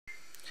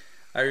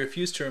I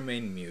refuse to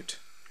remain mute.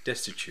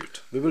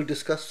 Destitute. We will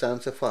discuss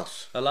sans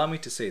serif. Allow me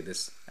to say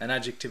this. An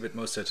adjective it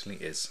most certainly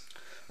is.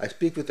 I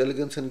speak with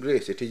elegance and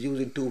grace. It is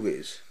used in two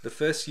ways. The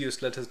first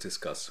use let us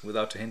discuss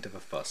without a hint of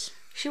a fuss.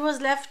 She was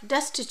left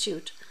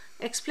destitute.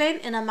 Explain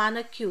in a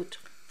manner cute.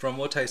 From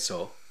what I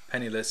saw,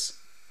 penniless,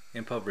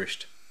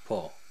 impoverished,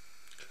 poor.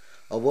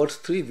 Words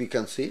 3 we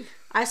can see.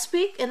 I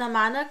speak in a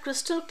manner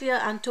crystal clear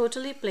and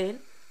totally plain,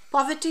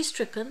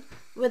 poverty-stricken,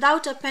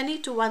 without a penny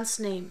to one's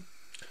name.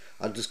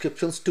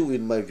 Descriptions 2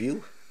 in my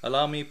view.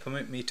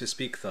 Permit me to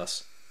speak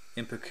thus,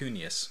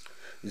 impecunious.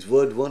 Is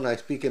word 1, I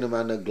speak in a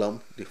manner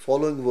glum. The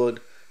following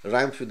word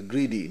rhymes with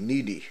greedy,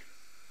 needy.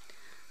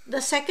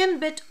 The second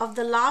bit of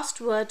the last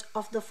word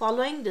of the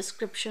following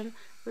description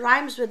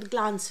rhymes with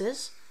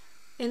glances,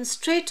 in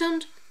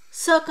straitened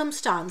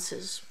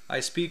circumstances. I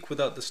speak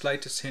without the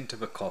slightest hint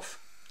of a cough.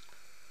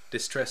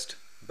 Distressed,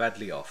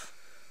 badly off.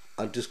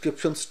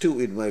 Descriptions 2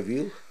 in my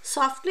view.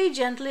 Softly,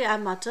 gently I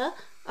mutter,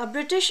 a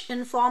British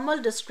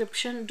informal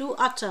description do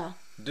utter.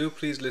 Do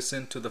please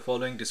listen to the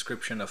following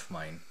description of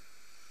mine.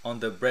 On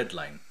the bread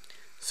line.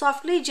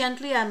 Softly,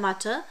 gently I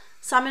mutter,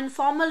 some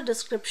informal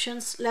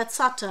descriptions let's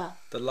utter.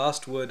 The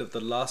last word of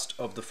the last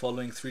of the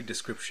following 3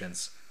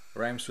 descriptions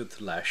rhymes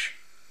with lash,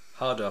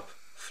 hard up,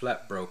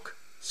 flat broke,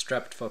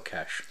 strapped for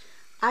cash.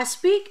 I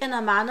speak in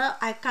a manner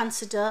I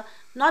consider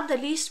not the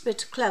least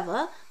bit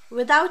clever,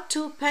 without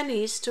 2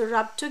 pennies to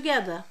rub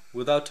together.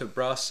 Without a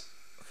brass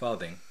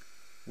farthing,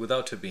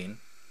 without a bean,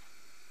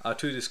 are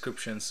 2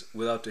 descriptions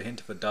without a hint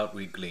of a doubt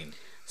we glean.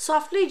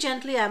 Softly,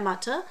 gently I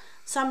mutter,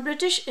 some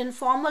British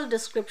informal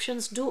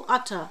descriptions do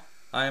utter.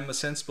 I am a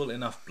sensible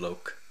enough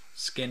bloke,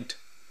 skint,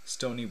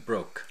 stony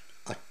broke.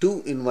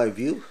 2 in my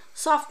view.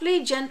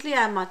 Softly, gently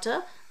I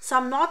mutter,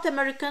 some North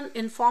American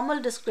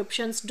informal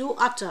descriptions do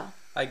utter.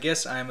 I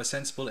guess I am a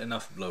sensible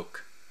enough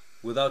bloke,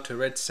 without a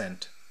red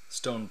cent,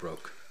 stone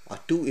broke.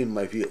 2 in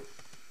my view.